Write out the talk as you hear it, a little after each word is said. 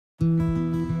February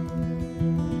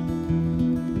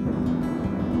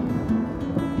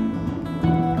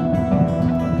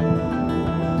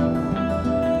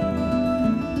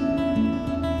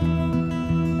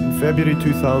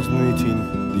 2018,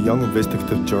 the young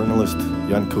investigative journalist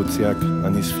Jan Kuciak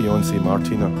and his fiancee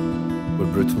Martina were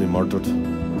brutally murdered.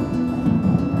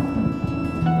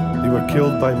 They were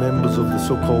killed by members of the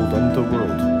so-called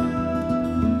underworld.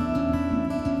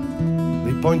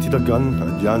 They pointed a gun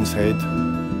at Jan's head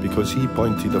because he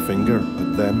pointed a finger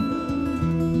at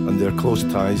them and their close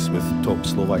ties with top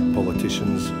Slovak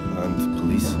politicians and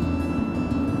police.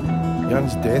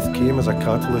 Jan's death came as a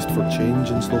catalyst for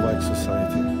change in Slovak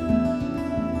society.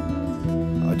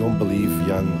 I don't believe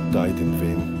Jan died in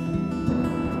vain.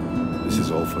 This is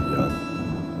all for Jan.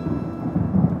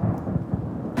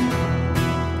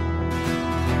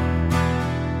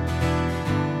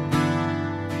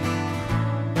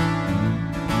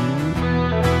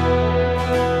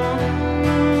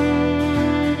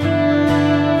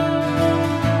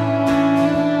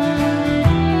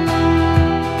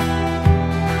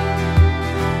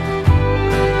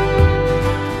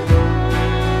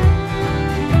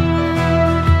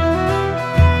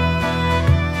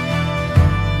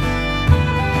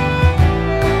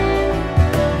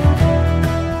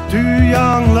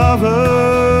 Young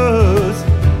lovers,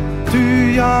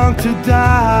 too young to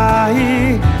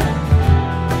die.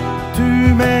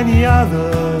 Too many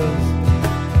others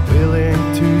willing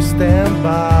to stand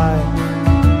by.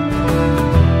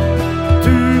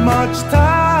 Too much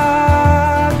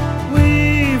time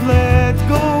we've let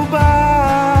go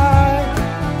by.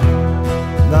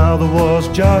 Now the war's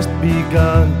just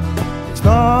begun. It's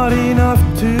not enough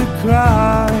to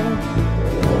cry.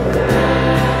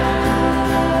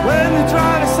 When they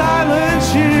try to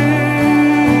silence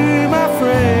you, my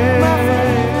friend,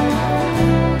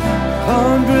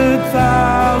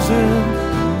 100,000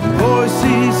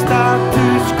 voices start to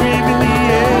scream in the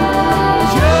end.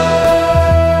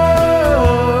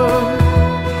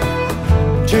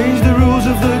 You change the rules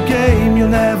of the game,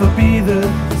 you'll never be the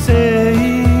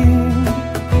same.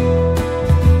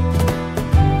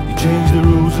 You change the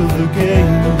rules of the game.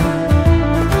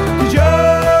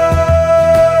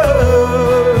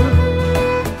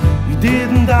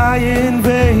 In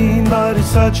vain, but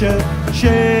it's such a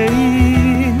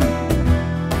shame.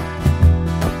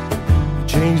 You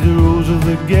change the rules of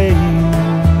the game.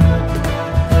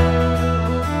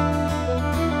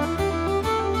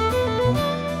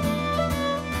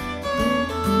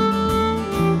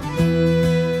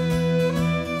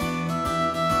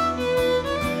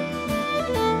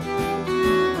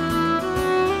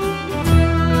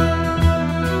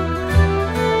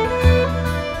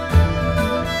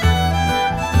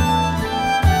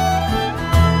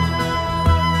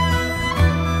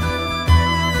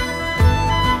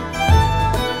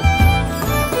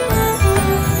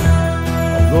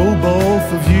 Both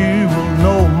of you will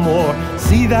no more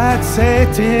see that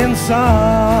setting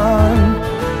sun.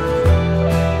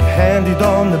 Handed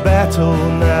on the battle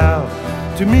now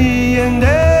to me and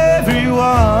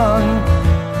everyone.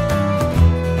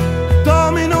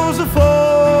 Dominoes are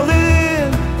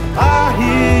falling, I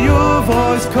hear your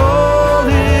voice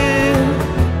calling.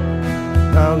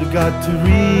 Now we got to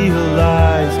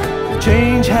realize the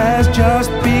change has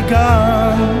just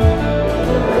begun.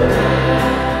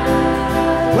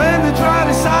 When they try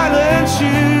to silence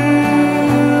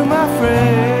you, my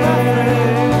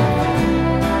friend,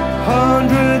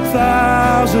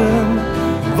 100,000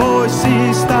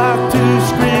 voices start to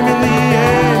scream in the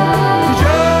air.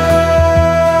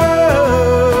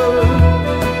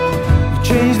 You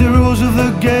change the rules of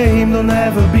the game, they'll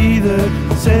never be the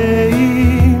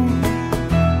same.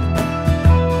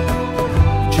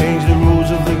 You change the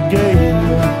rules of the game.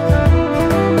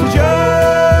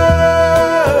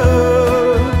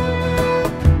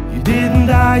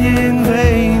 In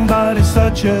vain, but it's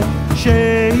such a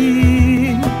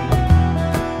shame.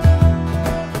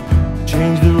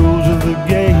 Change the rules of the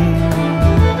game.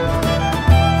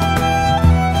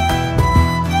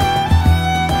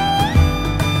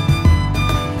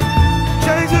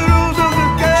 Change the rules of the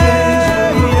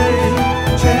game.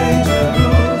 Change the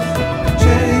rules.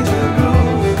 Change the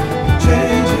rules.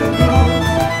 Change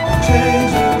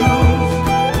the rules.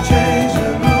 Change the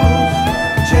rules.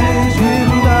 Change the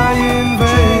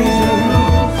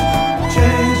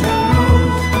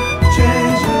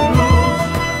rules.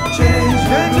 Change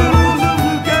the rules.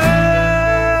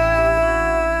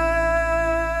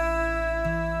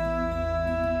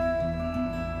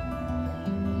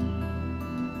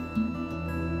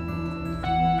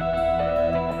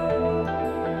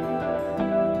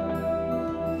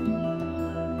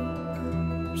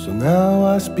 So now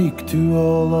I speak to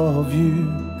all of you,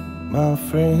 my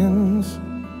friends.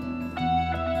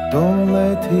 Don't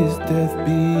let his death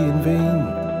be in vain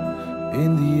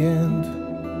in the end.